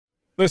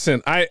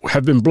Listen, I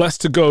have been blessed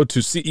to go to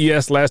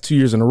CES last 2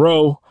 years in a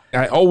row.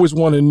 I always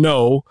want to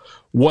know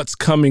what's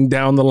coming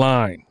down the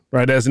line,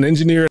 right? As an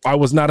engineer, I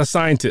was not a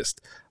scientist.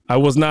 I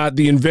was not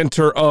the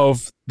inventor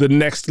of the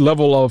next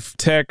level of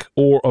tech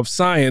or of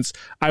science.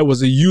 I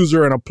was a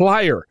user and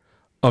applier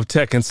of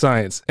tech and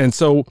science. And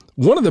so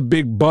one of the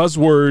big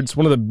buzzwords,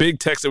 one of the big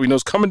techs that we know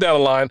is coming down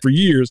the line for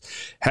years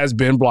has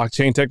been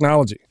blockchain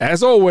technology.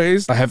 As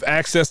always, I have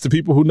access to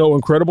people who know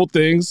incredible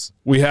things.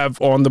 We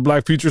have on the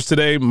Black Futures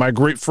today, my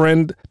great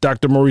friend,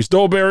 Dr. Maurice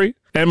Dolberry,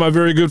 and my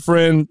very good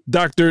friend,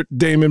 Dr.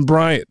 Damon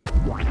Bryant.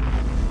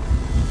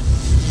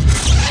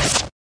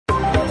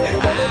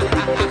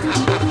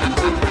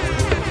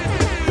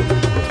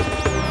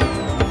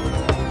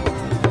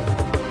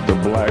 The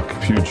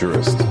Black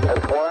Futurist.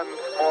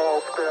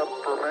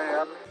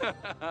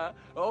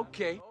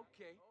 Okay.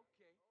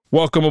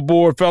 Welcome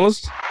aboard,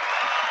 fellas.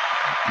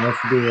 Nice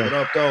to be here. What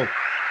up, though?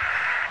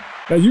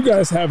 Now, you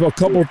guys have a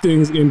couple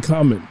things in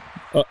common.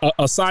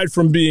 Aside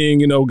from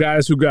being,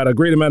 guys who got a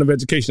great amount of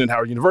education at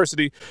Howard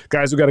University,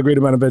 guys who got a great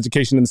amount of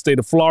education in the state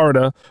of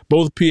Florida,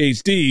 both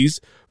PhDs,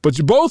 but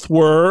you both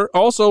were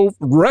also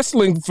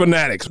wrestling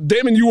fanatics.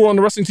 Damon, you were on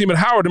the wrestling team at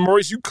Howard, and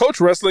Maurice, you coach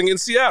wrestling in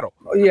Seattle.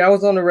 Yeah, I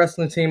was on the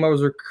wrestling team. I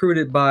was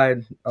recruited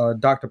by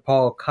Dr.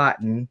 Paul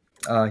Cotton.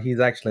 He's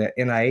actually at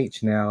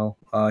NIH now.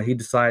 He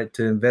decided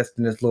to invest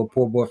in this little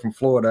poor boy from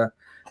Florida,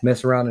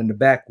 mess around in the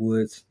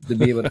backwoods to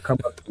be able to come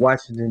up to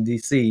Washington,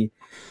 D.C.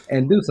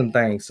 and do some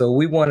things. So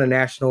we won a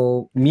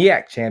national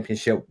MEAC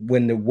championship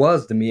when there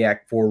was the MEAC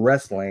for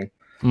wrestling.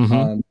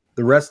 Mm-hmm.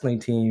 The wrestling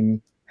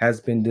team has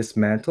been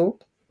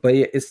dismantled, but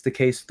it's the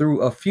case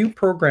through a few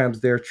programs.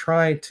 They're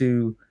trying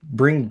to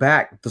bring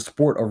back the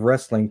sport of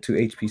wrestling to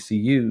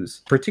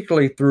HBCUs,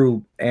 particularly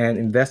through an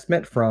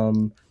investment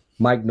from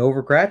Mike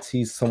Novogratz.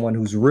 He's someone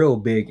who's real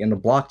big in the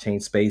blockchain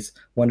space,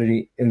 one of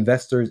the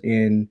investors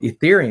in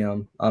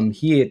Ethereum.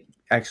 He had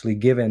actually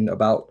given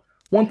about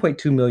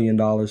 $1.2 million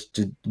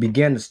to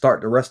begin to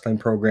start the wrestling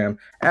program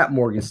at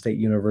Morgan State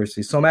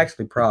University. So I'm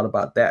actually proud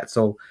about that.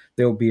 So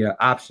there'll be an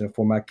option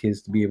for my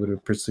kids to be able to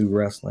pursue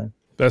wrestling.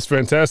 That's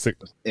fantastic.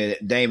 And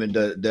Damon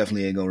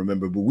definitely ain't going to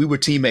remember, but we were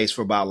teammates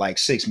for about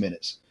 6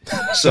 minutes.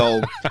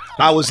 So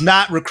I was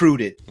not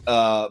recruited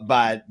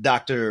by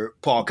Dr.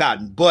 Paul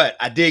Cotton, but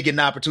I did get an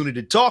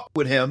opportunity to talk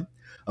with him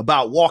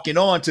about walking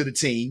on to the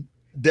team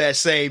that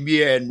same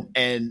year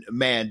and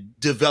man,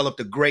 developed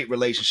a great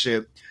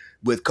relationship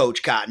with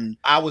Coach Cotton.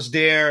 I was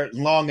there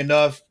long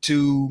enough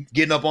to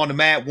getting up on the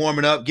mat,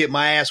 warming up, get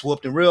my ass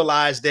whooped, and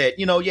realize that,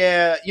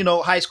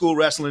 high school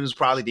wrestling is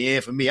probably the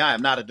end for me. I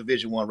am not a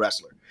Division I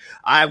wrestler.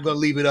 I'm going to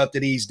leave it up to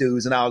these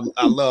dudes. And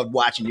I loved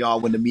watching y'all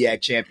win the MEAC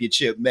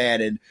championship,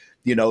 man. And,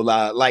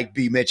 like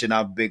B mentioned,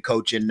 I've been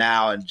coaching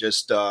now and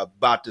just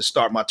about to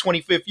start my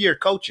 25th year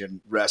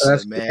coaching wrestling,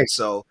 that's man. Great.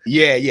 So,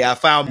 I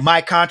found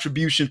my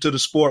contribution to the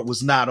sport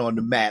was not on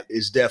the map.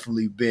 It's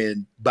definitely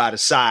been by the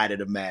side of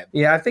the map.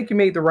 Yeah, I think you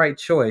made the right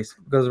choice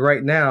because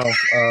right now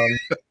I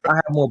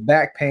have more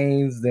back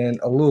pains than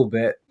a little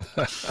bit.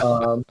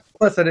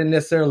 Plus, I didn't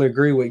necessarily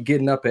agree with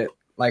getting up at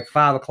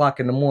 5 o'clock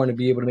in the morning to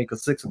be able to make a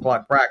 6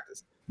 o'clock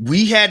practice.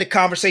 We had the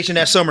conversation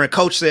that summer and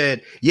coach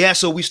said,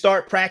 so we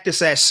start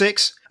practice at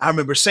 6. I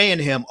remember saying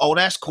to him, oh,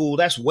 that's cool.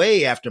 That's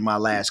way after my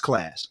last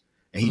class.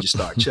 And he just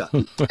started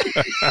chuckling.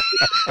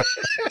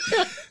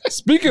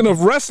 Speaking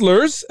of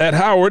wrestlers at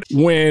Howard,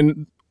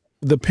 when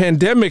the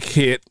pandemic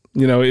hit,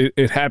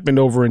 it happened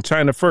over in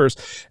China first.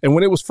 And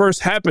when it was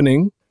first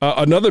happening,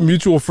 another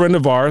mutual friend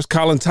of ours,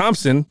 Colin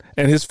Thompson,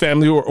 and his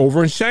family were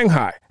over in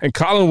Shanghai. And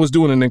Colin was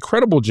doing an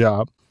incredible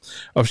job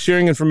of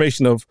sharing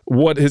information of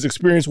what his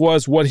experience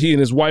was, what he and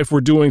his wife were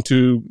doing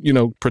to,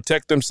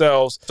 protect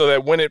themselves so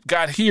that when it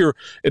got here,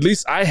 at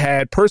least I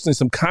had personally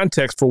some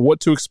context for what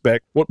to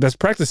expect, what best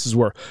practices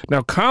were.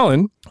 Now,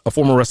 Colin, a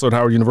former wrestler at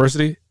Howard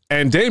University,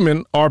 and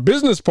Damon are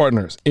business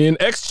partners in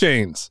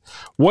X-Chains.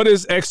 What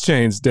is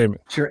X-Chains, Damon?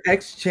 Sure.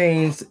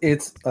 X-Chains,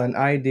 it's an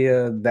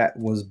idea that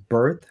was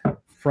birthed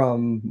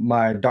from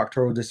my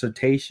doctoral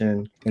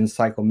dissertation in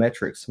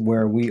psychometrics,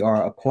 where we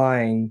are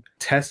applying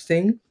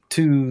testing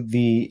to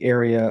the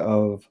area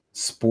of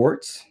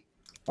sports,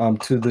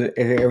 to the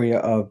area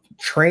of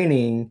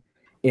training,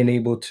 and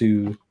able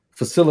to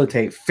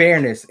facilitate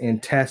fairness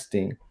in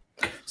testing.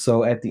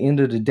 So at the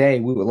end of the day,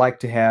 we would like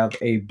to have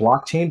a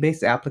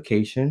blockchain-based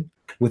application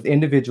with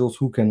individuals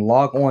who can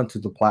log on to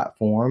the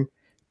platform,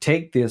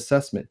 take the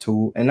assessment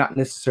tool, and not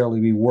necessarily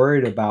be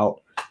worried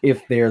about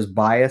if there's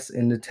bias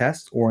in the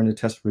test or in the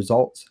test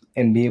results,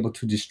 and be able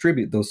to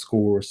distribute those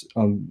scores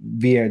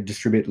via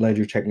distributed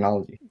ledger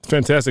technology.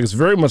 Fantastic. It's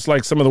very much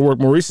like some of the work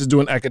Maurice is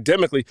doing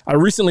academically. I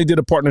recently did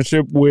a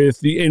partnership with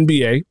the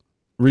NBA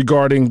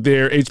regarding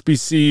their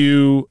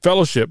HBCU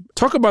fellowship.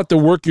 Talk about the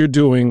work you're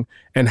doing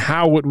and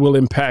how it will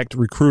impact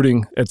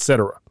recruiting, et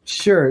cetera.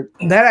 Sure.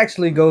 That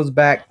actually goes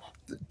back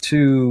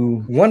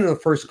to one of the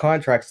first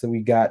contracts that we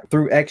got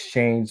through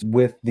X-Chains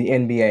with the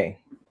NBA.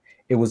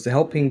 It was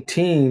helping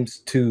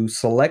teams to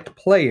select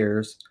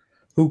players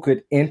who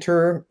could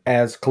enter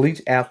as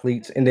collegiate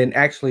athletes and then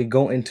actually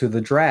go into the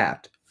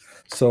draft.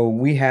 So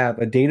we have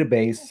a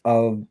database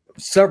of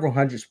several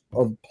hundreds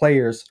of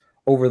players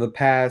over the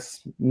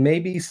past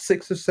maybe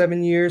 6 or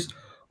 7 years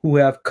who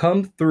have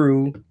come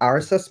through our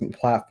assessment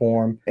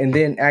platform and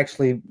then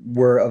actually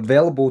were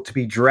available to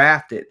be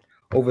drafted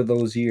over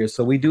those years.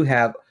 So we do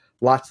have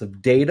lots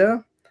of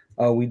data.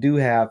 We do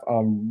have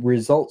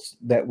results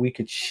that we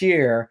could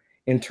share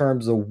in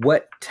terms of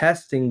what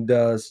testing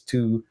does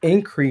to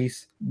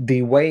increase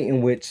the way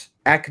in which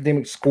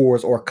academic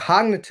scores or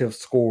cognitive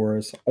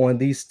scores on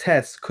these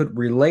tests could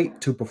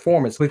relate to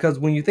performance. Because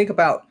when you think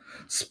about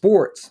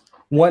sports,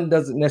 one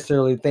doesn't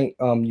necessarily think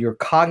your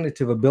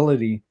cognitive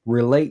ability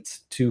relates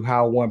to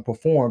how one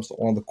performs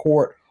on the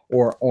court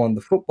or on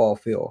the football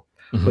field.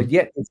 Mhm. But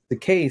yet it's the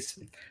case,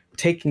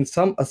 taking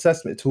some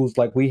assessment tools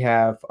like we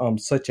have,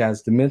 such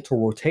as the mental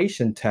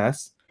rotation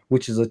test,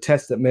 which is a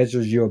test that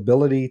measures your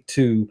ability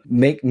to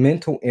make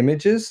mental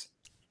images,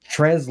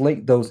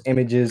 translate those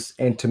images,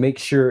 and to make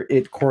sure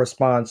it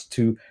corresponds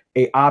to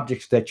a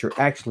object that you're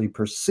actually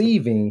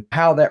perceiving,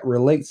 how that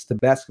relates to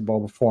basketball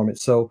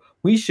performance. So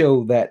we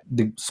show that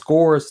the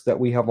scores that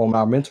we have on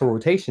our mental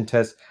rotation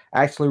test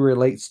actually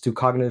relates to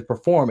cognitive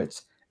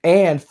performance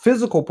and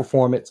physical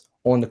performance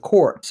on the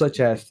court, such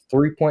as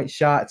 3-point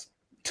shots,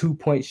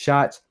 2-point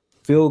shots,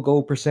 field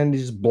goal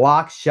percentages,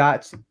 block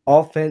shots,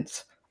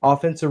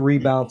 offensive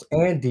rebounds,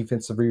 and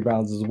defensive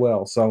rebounds as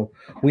well. So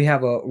we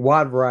have a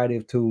wide variety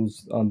of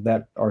tools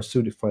that are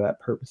suited for that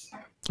purpose.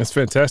 That's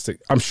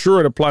fantastic. I'm sure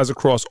it applies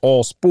across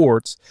all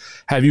sports.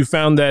 Have you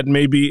found that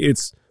maybe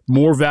it's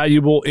more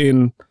valuable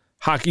in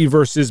hockey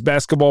versus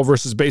basketball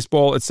versus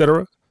baseball, et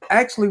cetera?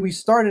 Actually, we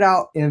started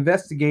out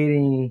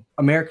investigating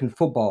American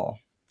football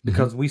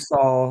because we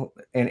saw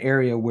an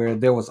area where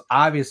there was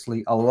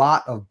obviously a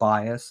lot of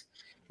bias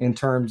in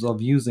terms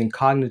of using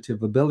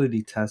cognitive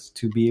ability tests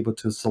to be able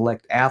to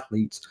select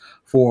athletes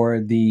for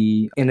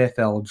the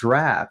NFL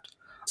draft.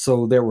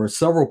 So there were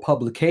several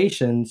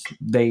publications,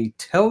 they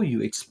tell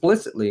you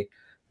explicitly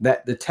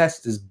that the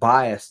test is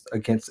biased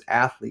against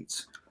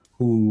athletes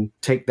who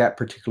take that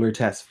particular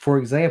test. For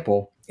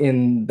example,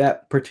 in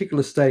that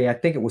particular study, I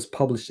think it was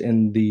published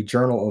in the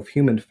Journal of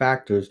Human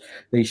Factors,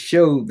 they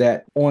showed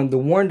that on the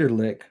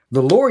Wonderlic,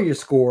 the lower your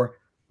score,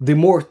 the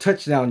more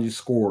touchdowns you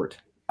scored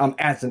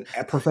as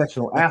a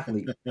professional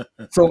athlete.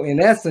 So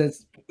in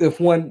essence, if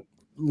one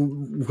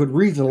could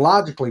reason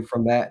logically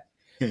from that,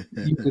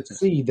 you could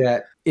see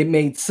that it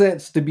made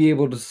sense to be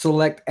able to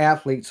select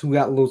athletes who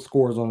got low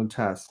scores on the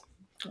test.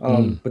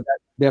 But that's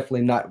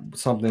definitely not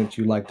something that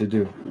you like to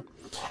do.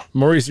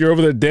 Maurice, you're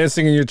over there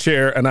dancing in your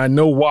chair, and I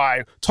know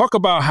why. Talk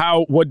about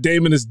how what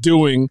Damon is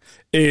doing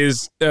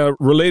is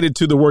related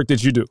to the work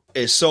that you do.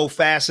 It's so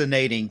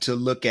fascinating to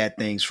look at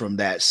things from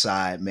that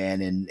side,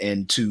 man,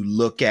 and to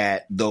look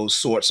at those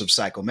sorts of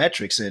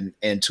psychometrics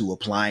and to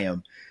apply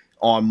them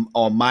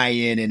on my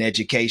end in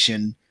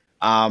education.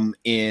 I'm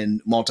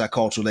in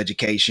multicultural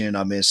education.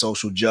 I'm in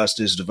social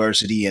justice,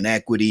 diversity, and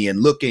equity, and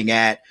looking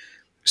at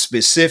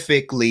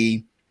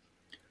specifically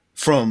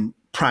from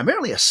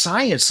primarily a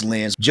science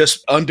lens,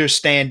 just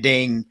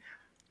understanding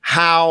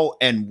how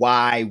and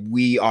why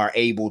we are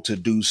able to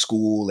do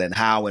school and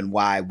how and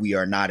why we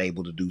are not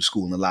able to do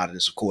school. And a lot of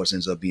this, of course,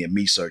 ends up being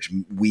research,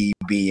 we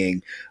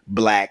being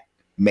Black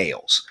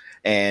males.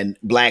 And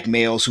Black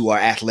males who are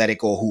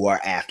athletic or who are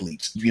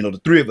athletes. You know, the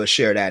three of us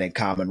share that in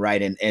common, right?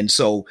 And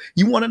so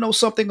you want to know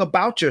something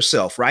about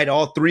yourself, right?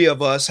 All three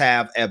of us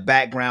have a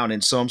background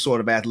in some sort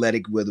of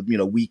athletic, whether, you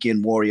know,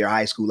 weekend warrior,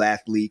 high school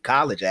athlete,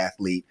 college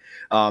athlete.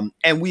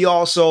 And we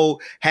also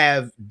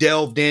have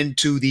delved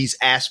into these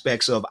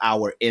aspects of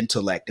our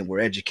intellect, and we're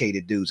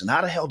educated dudes. And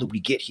how the hell did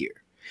we get here?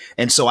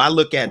 And so I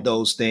look at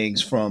those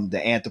things from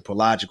the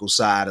anthropological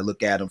side. I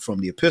look at them from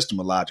the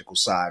epistemological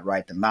side,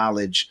 right? The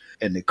knowledge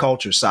and the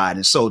culture side.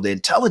 And so the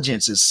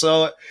intelligence is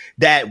so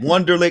that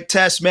Wonderlic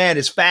test, man,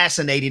 is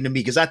fascinating to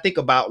me because I think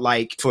about,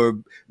 like, for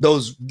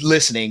those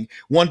listening,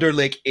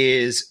 Wonderlic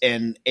is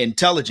an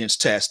intelligence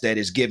test that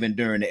is given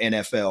during the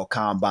NFL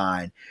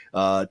combine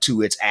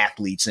to its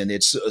athletes. And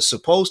it's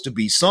supposed to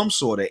be some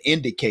sort of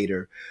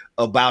indicator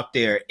about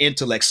their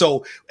intellect.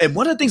 So, and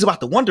one of the things about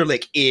the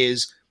Wonderlic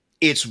is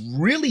it's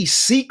really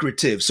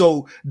secretive.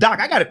 So, Doc,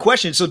 I got a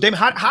question. So, Damon,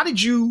 how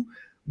did you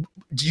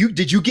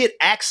get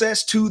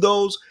access to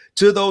those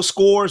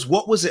scores?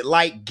 What was it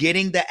like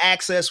getting the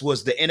access?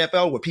 Was the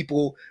NFL, were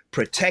people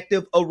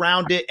protective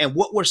around it? And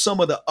what were some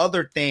of the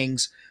other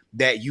things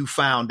that you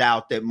found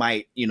out that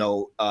might,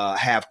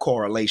 have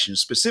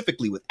correlations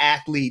specifically with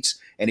athletes?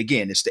 And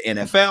again, it's the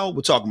NFL.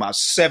 We're talking about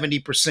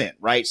 70%,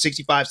 right?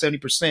 65,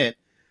 70%.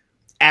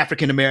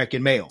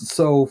 African-American male.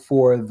 So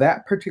for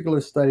that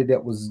particular study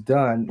that was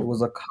done, it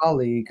was a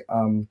colleague,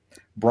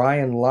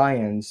 Brian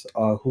Lyons,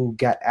 who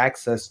got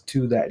access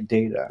to that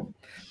data.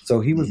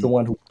 So he was the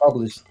one who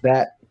published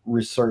that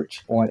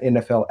research on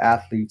NFL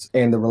athletes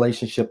and the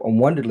relationship on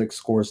Wonderlic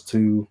scores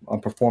to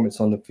performance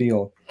on the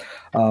field.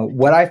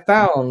 What I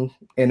found,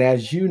 and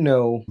as you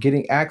know,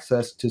 getting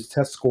access to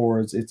test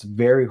scores, it's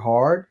very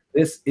hard.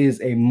 This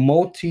is a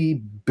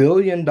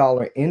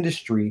multi-billion-dollar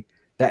industry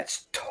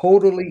that's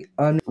totally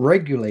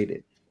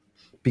unregulated.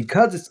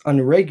 because it's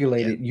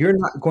unregulated, you're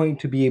not going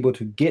to be able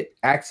to get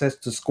access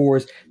to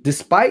scores,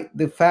 despite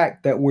the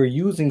fact that we're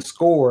using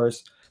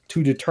scores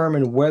to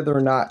determine whether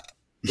or not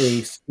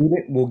a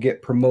student will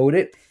get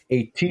promoted,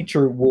 a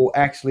teacher will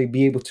actually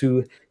be able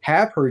to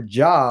have her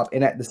job,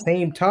 and at the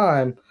same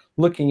time,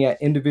 looking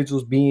at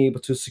individuals being able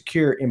to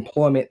secure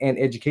employment and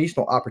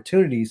educational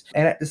opportunities.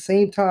 And at the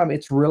same time,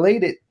 it's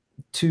related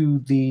to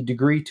the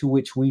degree to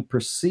which we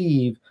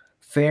perceive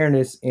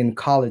fairness in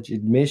college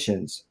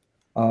admissions.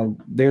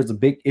 There's a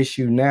big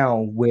issue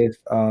now with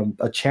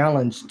a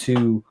challenge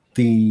to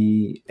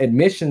the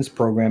admissions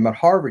program at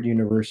Harvard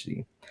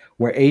University,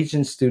 where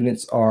Asian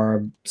students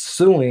are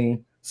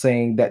suing,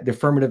 saying that the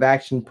affirmative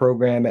action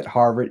program at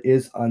Harvard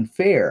is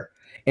unfair.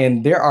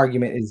 And their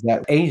argument is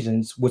that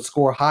Asians would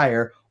score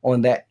higher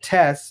on that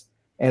test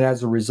and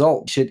as a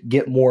result should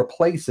get more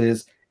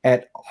places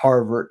at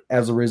Harvard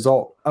as a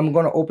result. I'm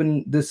going to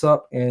open this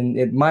up, and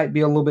it might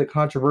be a little bit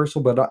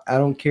controversial, but I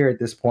don't care at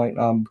this point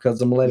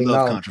because I'm letting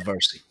out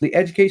controversy. The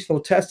Educational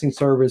Testing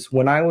Service,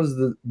 when I was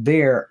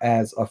there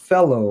as a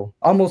fellow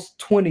almost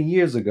 20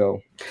 years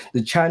ago,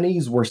 the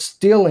Chinese were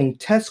stealing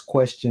test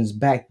questions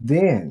back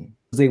then.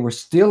 They were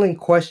stealing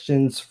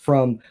questions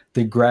from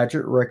the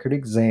graduate record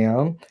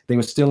exam. They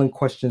were stealing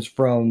questions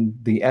from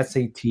the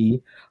SAT.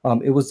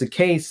 It was the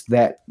case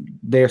that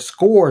their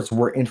scores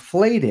were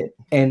inflated,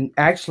 and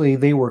actually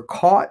they were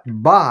caught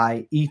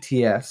by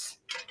ETS,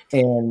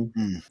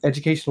 and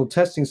Educational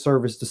Testing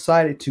Service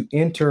decided to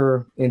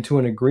enter into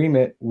an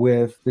agreement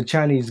with the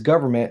Chinese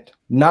government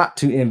not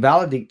to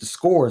invalidate the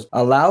scores,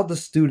 allow the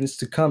students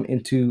to come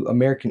into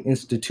American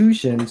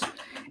institutions.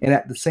 And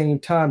at the same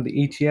time,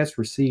 the ETS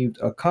received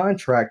a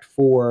contract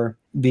for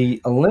the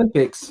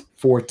Olympics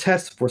for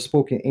tests for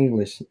spoken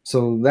English.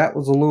 So that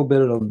was a little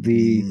bit of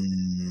the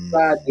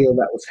side deal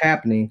that was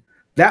happening.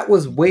 That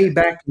was way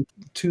back in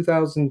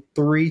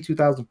 2003,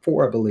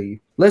 2004, I believe.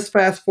 Let's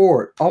fast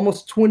forward.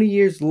 Almost 20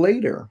 years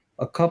later,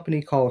 a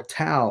company called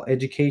TAL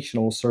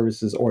Educational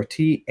Services, or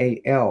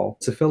TAL,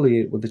 is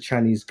affiliated with the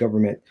Chinese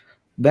government.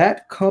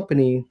 That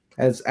company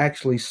has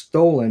actually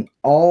stolen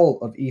all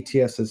of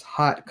ETS's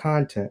hot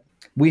content.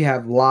 We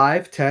have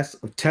live tests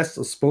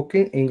of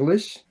spoken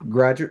English,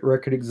 graduate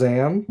record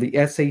exam, the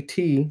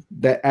SAT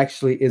that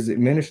actually is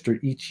administered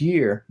each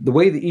year. The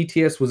way the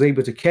ETS was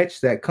able to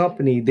catch that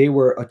company, they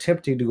were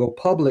attempting to go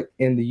public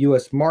in the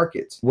U.S.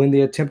 markets. When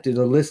they attempted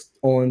to list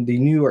on the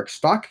New York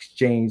Stock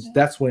Exchange,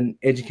 that's when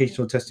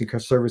Educational Testing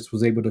Service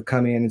was able to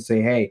come in and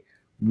say, hey,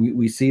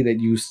 we see that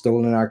you've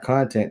stolen our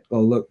content. Oh,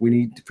 look, we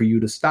need for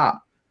you to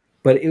stop.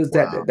 But it was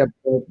that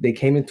they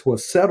came into a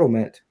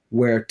settlement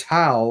where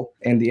TAL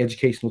and the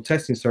Educational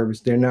Testing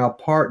Service, they're now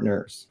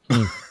partners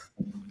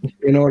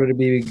in order to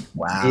be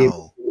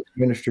able to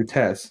administer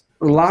tests.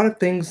 A lot of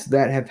things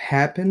that have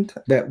happened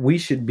that we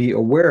should be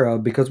aware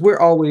of, because we're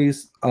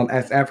always,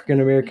 as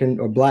African-American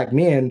or Black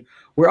men,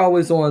 we're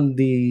always on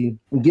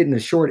getting the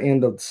short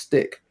end of the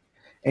stick.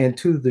 And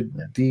to the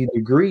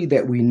degree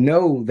that we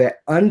know that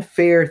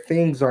unfair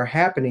things are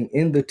happening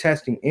in the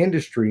testing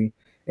industry,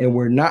 and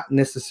we're not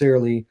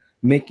necessarily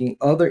making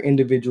other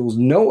individuals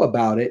know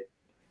about it,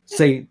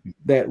 say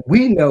that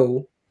we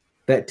know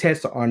that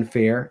tests are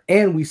unfair,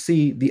 and we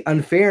see the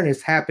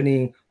unfairness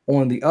happening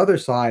on the other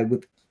side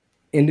with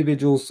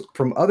individuals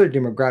from other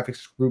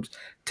demographics groups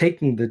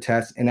taking the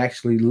test and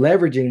actually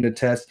leveraging the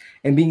test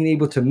and being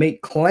able to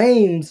make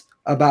claims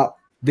about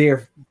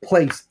their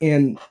place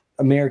in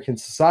American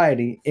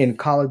society, in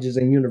colleges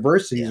and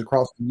universities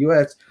across the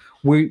U.S.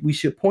 We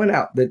should point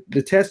out that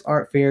the tests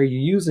aren't fair. You're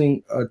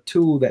using a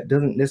tool that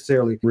doesn't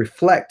necessarily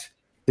reflect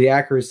the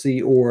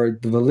accuracy or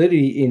the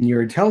validity in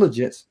your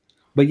intelligence,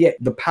 but yet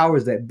the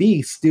powers that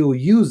be still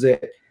use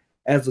it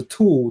as a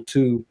tool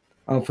to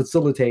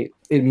facilitate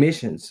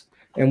admissions.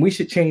 And we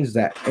should change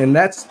that. And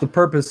that's the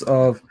purpose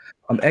of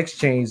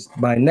Exchange,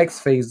 my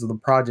next phase of the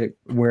project,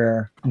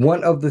 where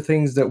one of the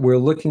things that we're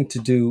looking to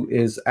do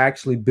is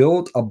actually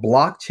build a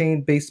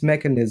blockchain-based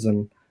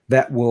mechanism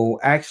that will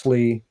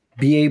actually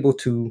be able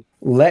to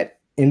let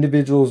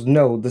individuals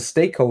know, the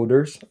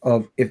stakeholders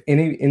of, if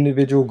any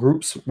individual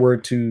groups were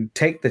to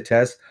take the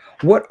test,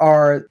 what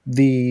are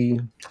the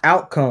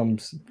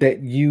outcomes that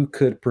you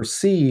could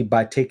perceive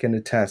by taking the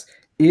test?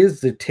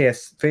 Is the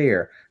test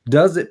fair?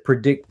 Does it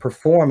predict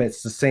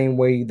performance the same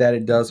way that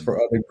it does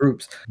for other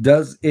groups?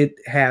 Does it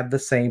have the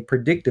same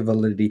predictive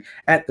validity?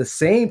 At the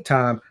same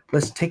time,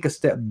 let's take a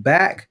step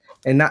back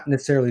and not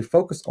necessarily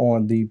focus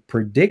on the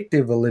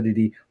predictive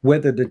validity,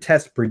 whether the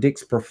test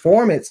predicts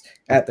performance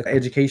at the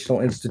educational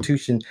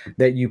institution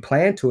that you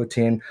plan to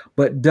attend,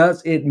 but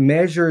does it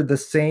measure the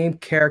same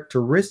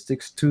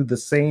characteristics to the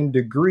same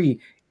degree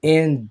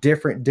in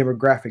different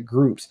demographic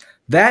groups?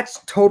 That's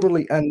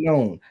totally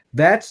unknown.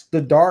 That's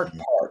the dark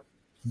part.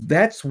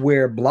 That's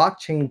where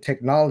blockchain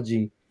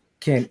technology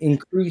can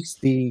increase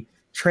the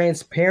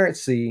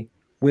transparency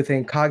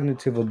within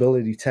cognitive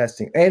ability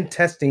testing and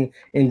testing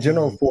in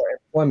general for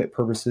employment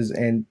purposes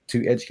and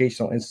to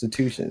educational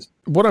institutions.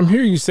 What I'm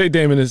hearing you say,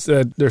 Damon, is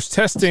that there's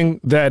testing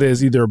that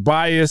is either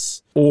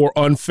biased or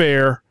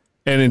unfair,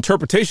 an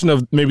interpretation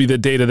of maybe the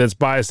data that's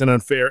biased and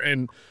unfair.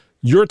 And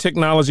your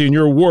technology and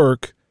your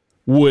work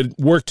would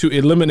work to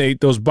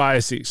eliminate those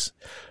biases.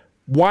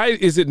 Why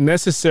is it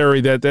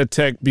necessary that that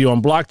tech be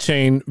on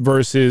blockchain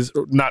versus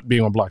not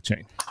being on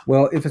blockchain?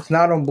 Well, if it's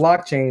not on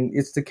blockchain,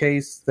 it's the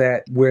case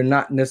that we're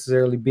not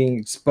necessarily being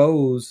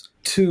exposed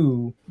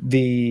to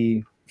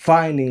the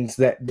findings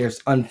that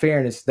there's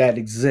unfairness that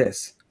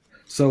exists.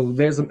 So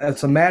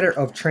it's a matter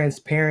of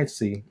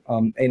transparency,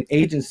 and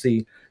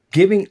agency,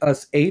 giving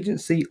us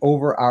agency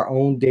over our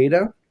own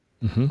data,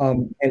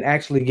 and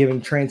actually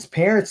giving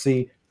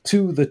transparency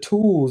to the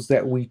tools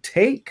that we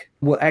take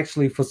will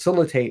actually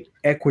facilitate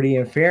equity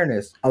and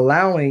fairness,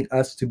 allowing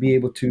us to be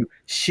able to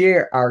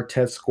share our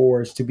test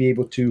scores, to be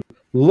able to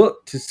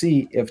look to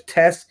see if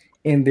tests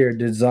in their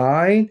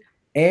design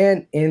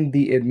and in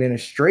the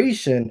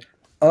administration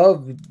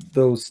of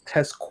those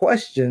test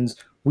questions,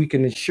 we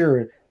can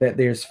ensure that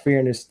there's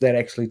fairness that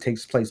actually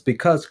takes place.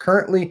 Because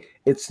currently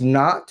it's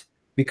not,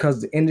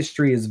 because the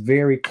industry is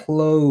very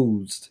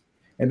closed.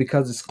 And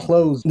because it's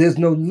closed, there's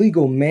no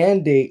legal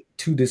mandate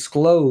to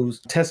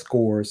disclose test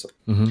scores.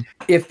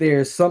 If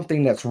there's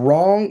something that's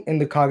wrong in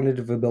the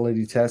cognitive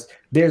ability test,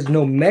 there's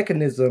no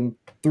mechanism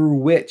through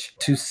which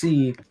to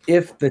see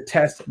if the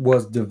test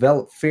was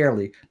developed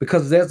fairly,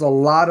 because there's a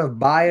lot of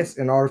bias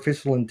in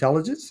artificial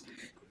intelligence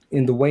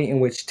in the way in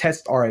which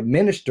tests are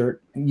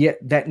administered, yet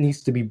that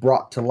needs to be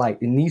brought to light.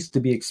 It needs to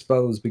be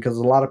exposed because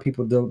a lot of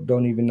people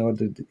don't even know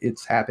that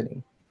it's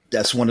happening.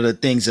 That's one of the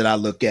things that I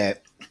look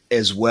at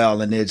as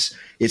well. And it's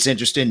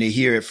interesting to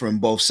hear it from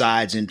both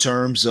sides in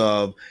terms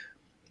of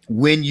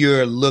when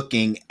you're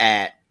looking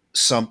at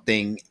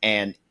something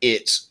and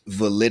its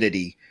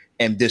validity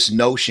and this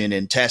notion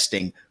in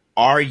testing,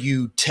 are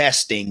you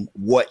testing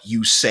what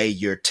you say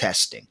you're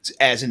testing?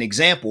 As an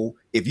example,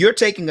 if you're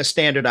taking a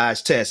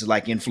standardized test,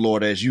 like in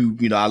Florida, as you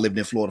know, I lived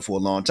in Florida for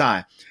a long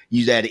time,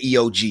 you had an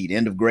EOG, the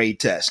end of grade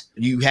test.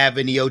 You have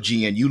an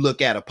EOG and you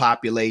look at a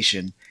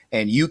population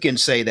and you can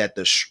say that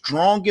the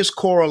strongest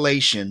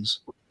correlations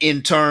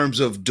in terms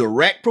of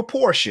direct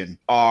proportion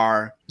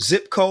are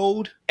zip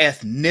code,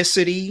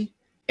 ethnicity,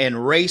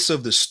 and race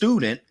of the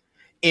student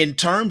in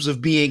terms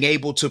of being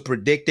able to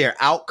predict their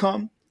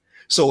outcome.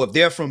 So if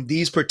they're from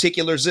these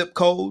particular zip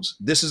codes,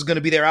 this is going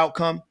to be their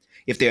outcome.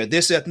 If they're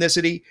this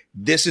ethnicity,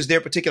 this is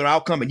their particular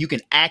outcome, and you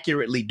can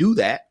accurately do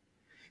that,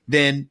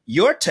 then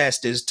your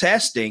test is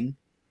testing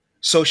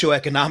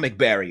socioeconomic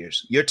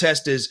barriers. Your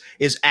test is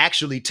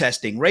actually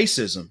testing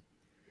racism.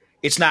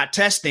 It's not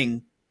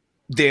testing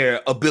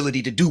their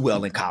ability to do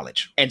well in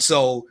college. And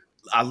so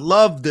I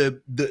love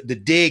the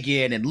dig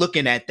in and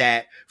looking at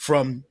that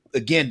from,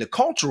 again, the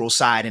cultural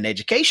side and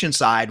education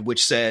side,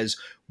 which says,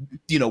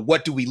 you know,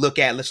 what do we look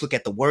at? Let's look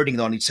at the wording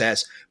on each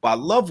test. But I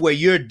love where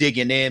you're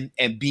digging in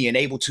and being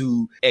able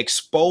to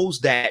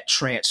expose that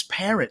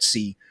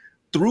transparency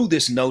through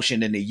this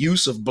notion and the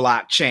use of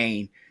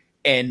blockchain.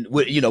 And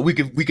you know, we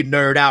could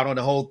nerd out on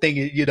the whole thing,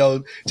 you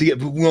know, we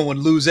don't want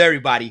to lose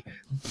everybody.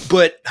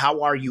 But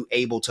how are you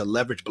able to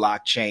leverage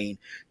blockchain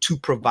to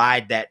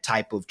provide that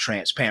type of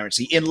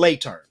transparency in lay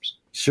terms?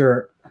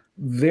 Sure.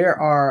 There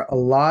are a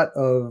lot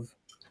of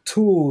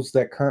tools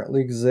that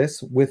currently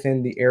exist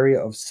within the area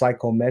of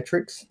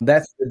psychometrics.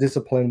 That's the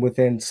discipline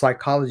within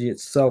psychology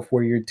itself,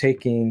 where you're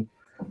taking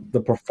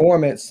the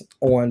performance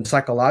on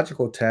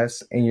psychological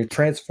tests and you're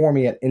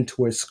transforming it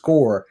into a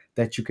score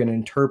that you can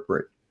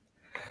interpret.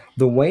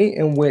 The way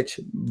in which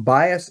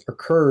bias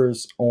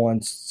occurs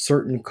on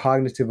certain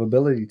cognitive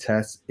ability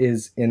tests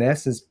is, in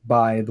essence,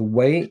 by the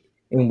way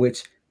in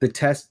which the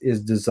test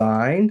is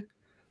designed,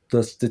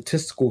 the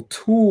statistical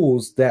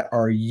tools that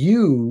are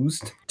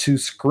used to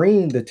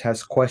screen the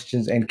test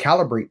questions and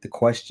calibrate the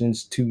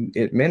questions to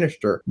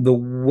administer, the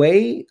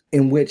way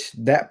in which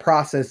that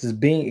process is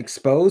being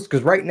exposed,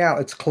 because right now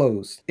it's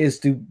closed, is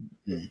to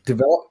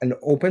develop an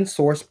open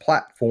source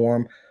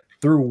platform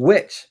through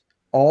which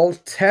all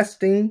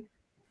testing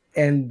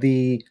and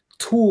the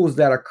tools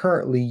that are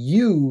currently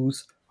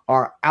used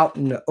are out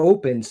in the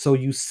open. So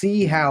you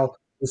see how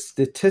the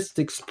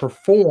statistics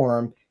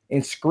perform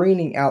in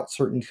screening out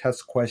certain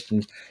test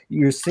questions.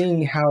 You're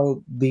seeing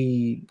how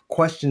the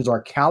questions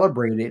are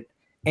calibrated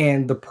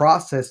and the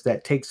process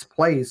that takes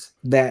place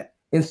that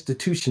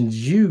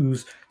institutions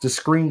use to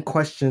screen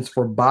questions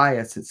for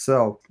bias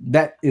itself.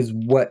 That is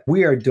what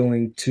we are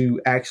doing to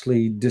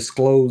actually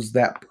disclose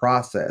that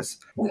process,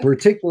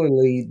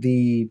 particularly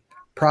the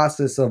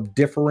process of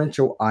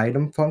differential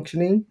item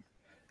functioning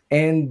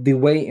and the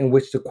way in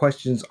which the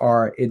questions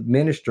are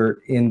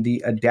administered in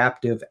the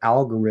adaptive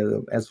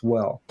algorithm as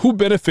well. Who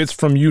benefits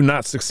from you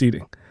not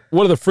succeeding?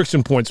 What are the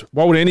friction points?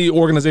 Why would any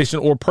organization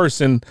or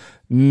person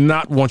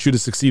not want you to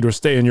succeed or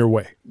stay in your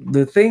way?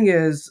 The thing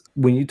is,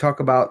 when you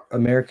talk about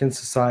American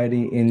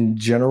society in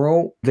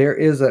general, there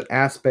is an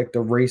aspect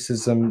of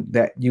racism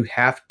that you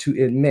have to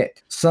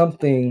admit.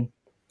 Something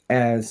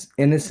as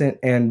innocent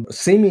and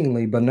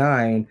seemingly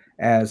benign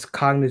as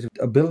cognitive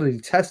ability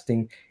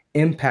testing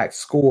impacts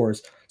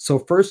scores. So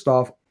first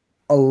off,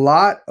 a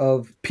lot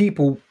of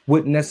people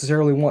wouldn't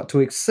necessarily want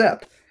to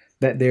accept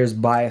that there's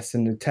bias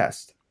in the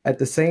test. At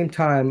the same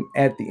time,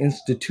 at the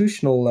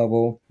institutional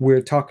level,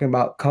 we're talking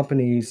about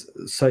companies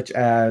such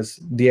as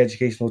the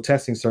Educational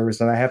Testing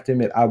Service. And I have to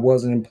admit, I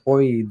was an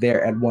employee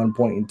there at one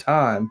point in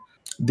time.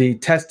 The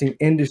testing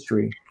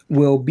industry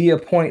will be a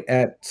point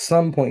at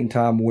some point in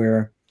time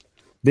where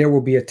there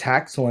will be a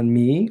tax on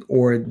me,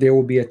 or there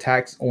will be a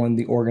tax on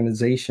the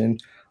organization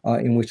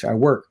in which I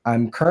work.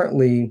 I'm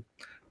currently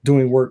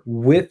doing work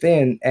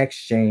within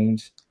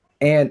Exchange,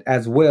 and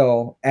as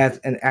well as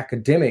an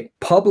academic,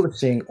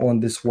 publishing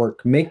on this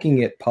work, making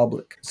it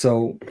public.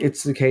 So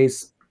it's the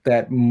case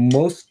that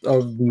most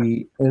of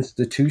the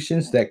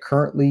institutions that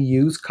currently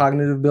use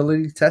cognitive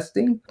ability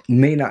testing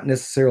may not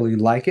necessarily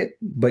like it,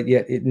 but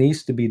yet it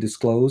needs to be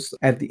disclosed.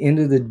 At the end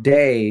of the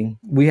day,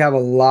 we have a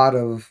lot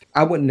of,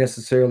 I wouldn't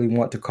necessarily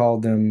want to call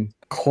them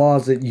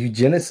closet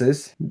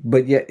eugenicists,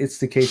 but yet it's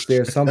the case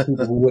there are some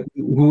people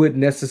who would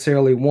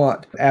necessarily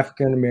want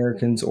African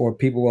Americans or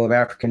people of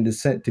African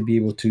descent to be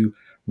able to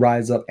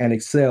rise up and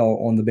excel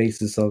on the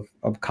basis of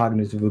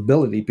cognitive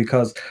ability,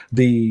 because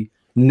the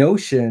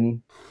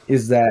notion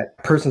is that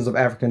persons of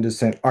African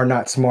descent are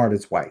not smart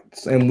as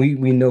whites. And we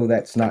know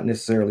that's not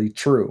necessarily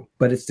true,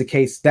 but it's the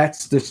case.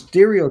 That's the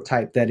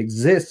stereotype that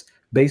exists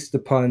based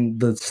upon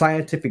the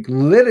scientific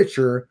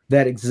literature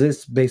that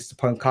exists based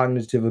upon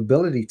cognitive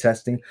ability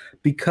testing,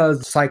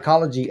 because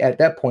psychology at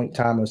that point in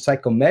time, or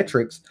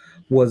psychometrics,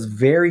 was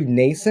very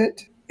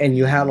nascent. And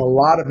you had a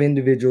lot of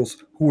individuals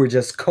who were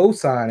just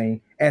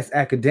co-signing as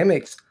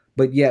academics,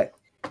 but yet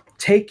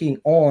taking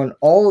on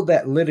all of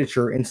that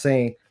literature and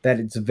saying that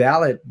it's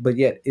valid, but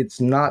yet it's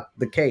not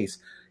the case.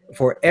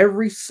 For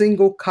every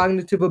single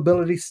cognitive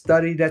ability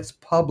study that's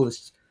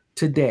published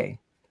today,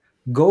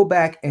 go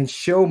back and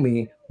show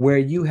me where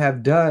you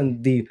have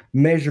done the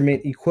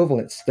measurement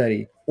equivalent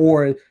study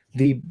or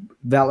the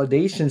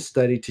validation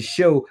study to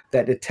show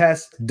that the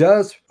test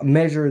does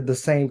measure the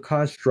same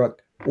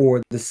construct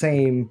or the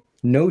same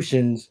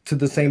notions to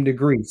the same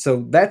degree.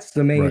 So that's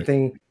the main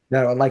thing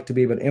that I'd like to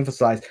be able to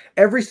emphasize.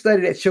 Every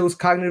study that shows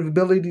cognitive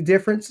ability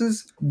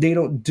differences, they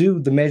don't do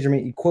the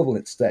measurement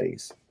equivalent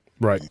studies.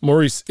 Right.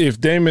 Maurice, if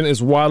Damon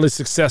is wildly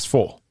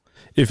successful,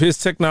 if his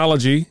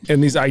technology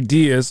and these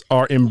ideas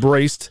are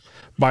embraced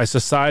by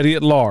society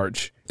at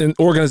large, and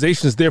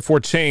organizations therefore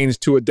change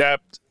to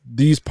adapt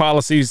these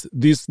policies,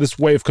 this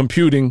way of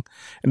computing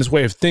and this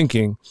way of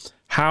thinking,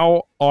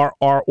 how are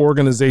our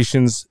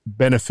organizations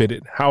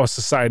benefited? How is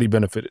society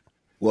benefited?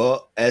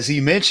 Well, as he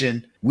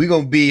mentioned, we're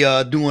going to be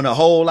doing a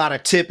whole lot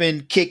of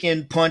tipping,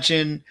 kicking,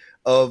 punching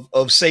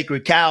of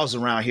sacred cows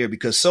around here,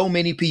 because so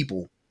many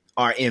people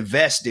are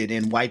invested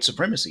in white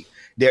supremacy.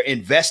 They're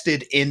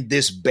invested in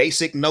this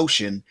basic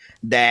notion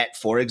that,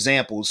 for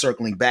example,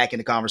 circling back in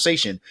the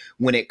conversation,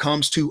 when it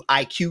comes to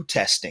IQ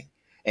testing,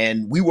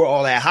 and we were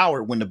all at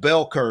Howard when the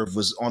bell curve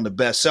was on the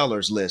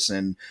bestsellers list.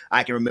 And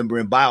I can remember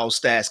in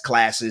biostats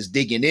classes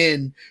digging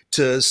in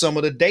to some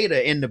of the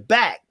data in the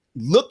back,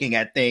 looking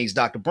at things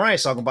Dr.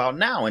 Bryant's talking about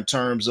now in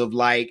terms of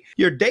like,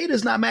 your data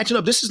is not matching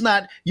up.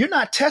 You're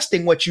not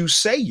testing what you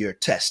say you're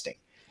testing.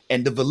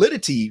 And the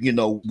validity,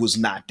 was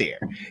not there.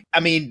 I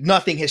mean,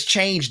 nothing has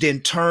changed in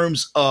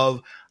terms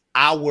of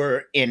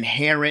our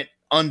inherent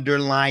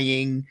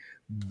underlying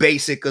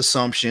basic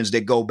assumptions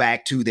that go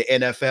back to the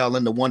NFL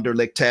and the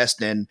Wonderlic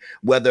test, and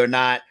whether or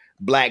not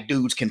black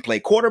dudes can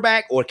play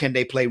quarterback or can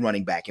they play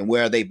running back, and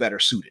where are they better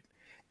suited.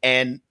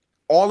 And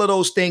all of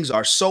those things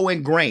are so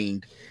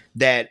ingrained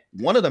that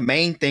one of the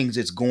main things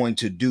it's going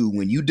to do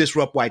when you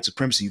disrupt white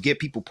supremacy, you get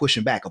people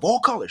pushing back of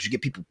all colors. You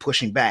get people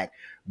pushing back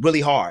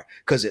really hard,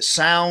 because it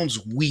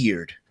sounds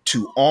weird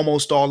to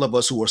almost all of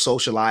us who are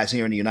socialized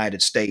here in the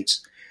United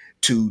States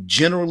to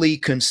generally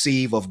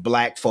conceive of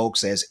black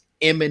folks as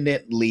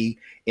eminently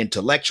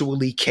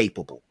intellectually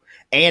capable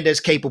and as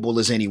capable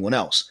as anyone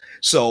else.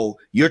 So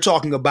you're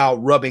talking about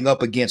rubbing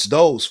up against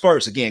those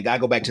first. Again, I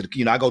go back to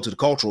I go to the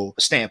cultural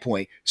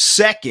standpoint.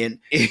 Second,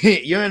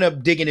 you end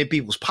up digging in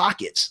people's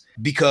pockets,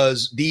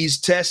 because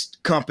these test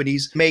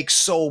companies make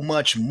so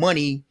much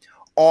money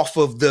off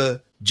of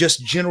the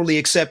just generally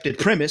accepted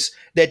premise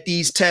that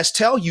these tests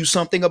tell you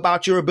something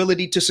about your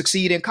ability to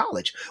succeed in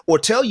college, or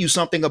tell you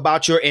something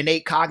about your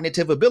innate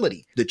cognitive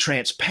ability. The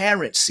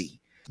transparency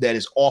that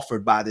is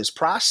offered by this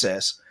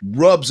process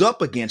rubs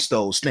up against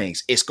those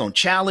things. It's going to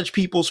challenge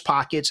people's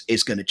pockets.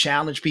 It's going to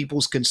challenge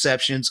people's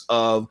conceptions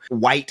of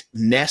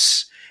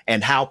whiteness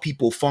and how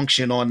people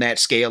function on that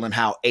scale, and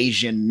how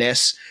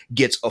Asianness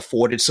gets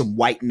afforded some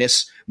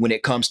whiteness when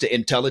it comes to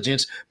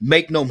intelligence.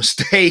 Make no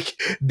mistake,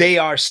 they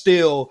are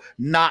still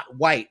not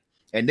white,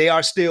 and they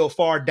are still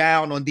far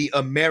down on the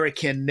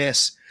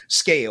Americanness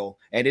scale.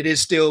 And it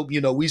is still,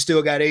 we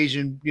still got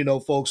Asian,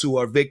 folks who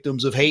are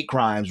victims of hate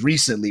crimes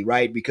recently,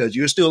 right? Because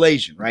you're still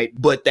Asian, right?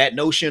 But that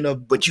notion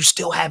of, but you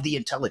still have the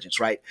intelligence,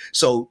 right?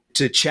 So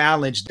to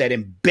challenge that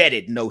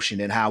embedded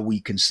notion in how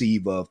we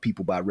conceive of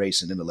people by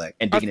race and intellect,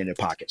 and digging in their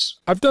pockets.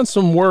 I've done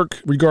some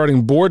work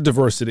regarding board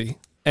diversity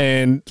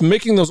and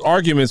making those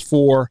arguments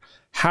for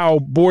how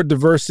board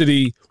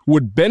diversity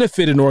would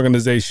benefit an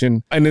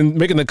organization, and then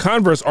making the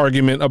converse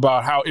argument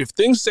about how if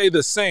things stay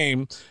the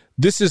same,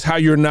 this is how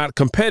you're not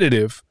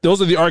competitive.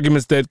 Those are the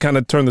arguments that kind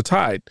of turn the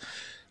tide.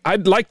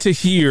 I'd like to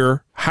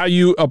hear how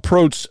you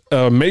approach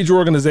a major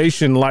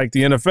organization like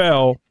the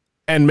NFL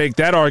and make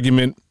that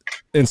argument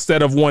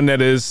instead of one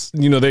that is,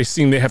 they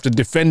seem they have to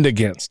defend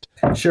against.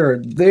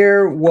 Sure.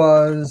 There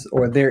is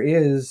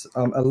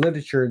a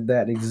literature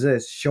that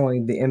exists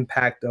showing the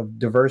impact of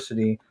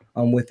diversity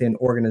within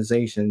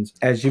organizations.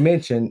 As you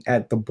mentioned,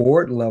 at the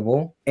board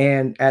level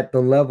and at the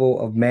level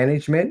of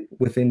management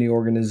within the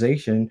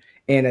organization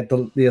and at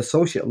the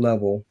associate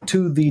level,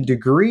 to the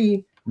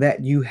degree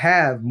that you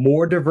have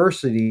more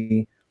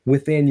diversity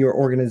within your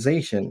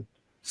organization,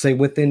 say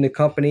within the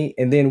company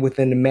and then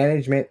within the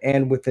management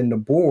and within the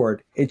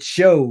board, it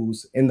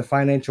shows in the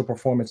financial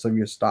performance of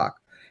your stock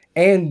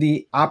and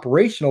the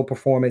operational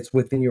performance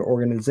within your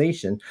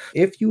organization.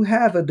 If you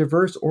have a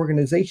diverse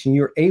organization,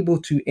 you're able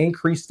to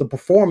increase the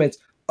performance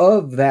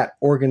of that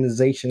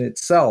organization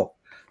itself.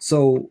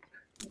 So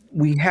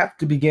we have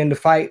to begin to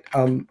fight,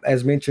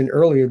 as mentioned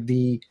earlier,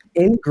 the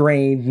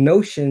ingrained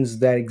notions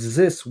that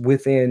exist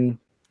within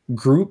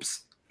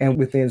groups and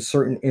within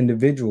certain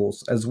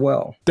individuals as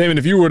well. Damon,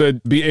 if you were to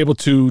be able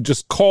to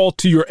just call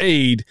to your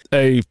aid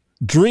a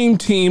dream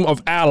team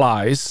of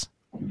allies,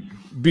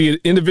 be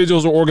it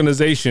individuals or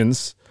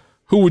organizations,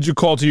 who would you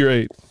call to your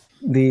aid?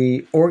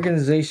 The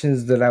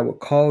organizations that I would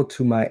call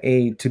to my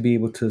aid to be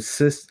able to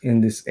assist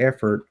in this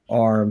effort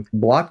are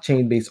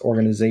blockchain-based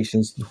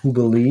organizations who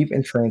believe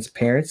in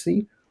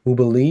transparency, who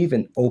believe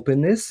in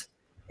openness,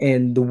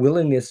 and the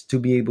willingness to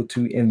be able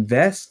to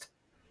invest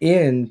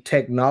in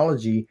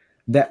technology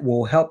that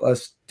will help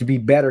us to be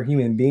better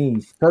human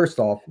beings. First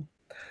off,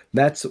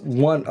 that's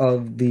one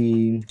of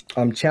the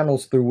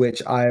channels through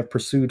which I have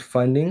pursued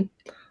funding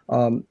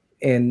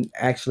and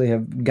actually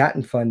have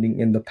gotten funding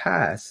in the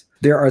past.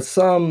 There are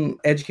some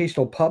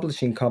educational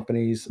publishing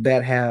companies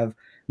that have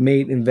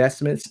made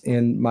investments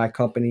in my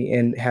company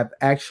and have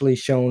actually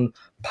shown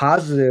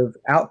positive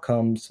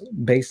outcomes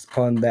based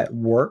upon that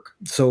work.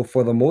 So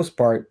for the most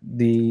part,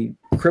 the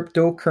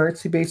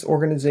cryptocurrency-based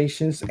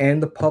organizations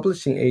and the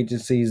publishing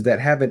agencies that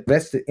have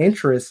invested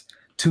interest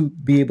to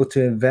be able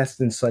to invest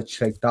in such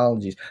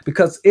technologies,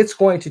 because it's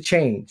going to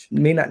change. It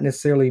may not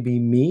necessarily be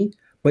me,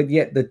 but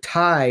yet the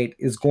tide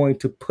is going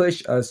to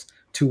push us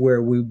to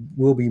where we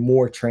will be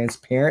more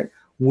transparent,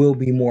 will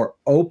be more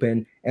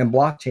open, and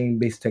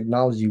blockchain-based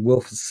technology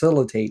will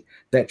facilitate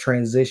that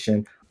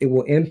transition. It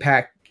will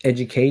impact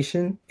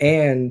education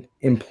and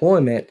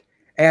employment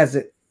as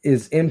it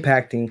is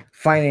impacting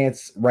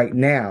finance right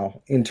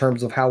now in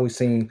terms of how we're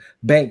seeing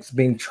banks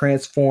being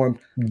transformed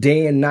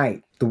day and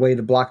night, the way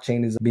the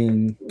blockchain is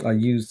being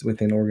used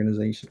within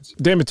organizations.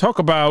 Damon, talk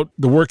about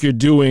the work you're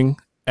doing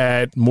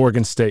at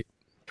Morgan State.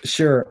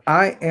 Sure.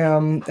 I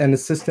am an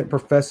assistant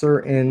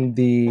professor in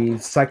the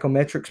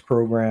psychometrics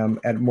program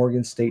at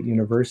Morgan State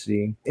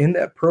University. In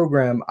that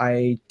program,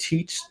 I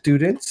teach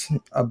students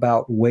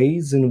about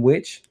ways in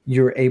which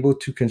you're able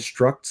to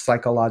construct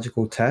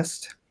psychological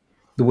tests,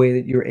 the way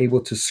that you're able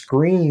to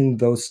screen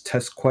those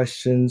test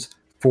questions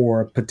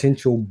for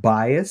potential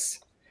bias,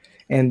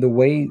 and the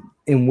way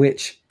in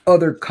which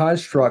other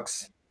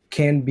constructs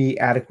can be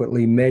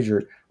adequately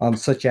measured,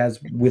 such as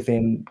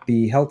within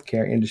the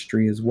healthcare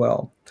industry as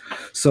well.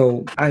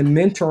 So I'm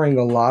mentoring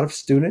a lot of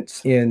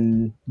students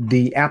in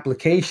the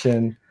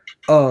application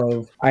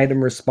of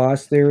item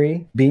response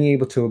theory, being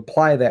able to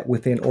apply that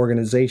within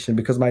organization,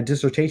 because my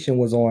dissertation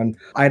was on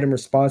item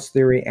response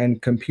theory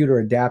and computer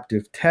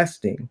adaptive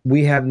testing.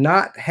 We have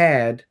not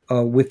had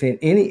within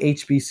any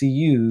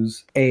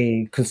HBCUs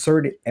a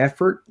concerted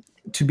effort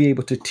to be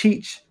able to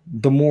teach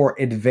the more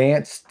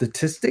advanced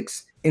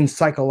statistics in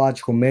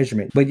psychological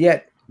measurement. But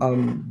yet,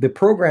 the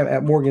program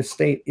at Morgan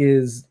State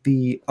is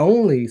the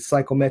only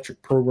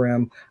psychometric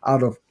program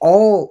out of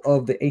all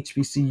of the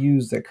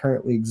HBCUs that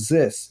currently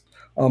exist.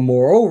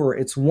 Moreover,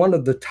 it's one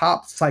of the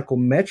top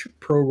psychometric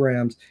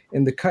programs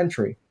in the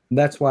country.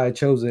 That's why I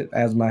chose it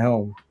as my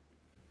home.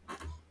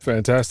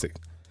 Fantastic.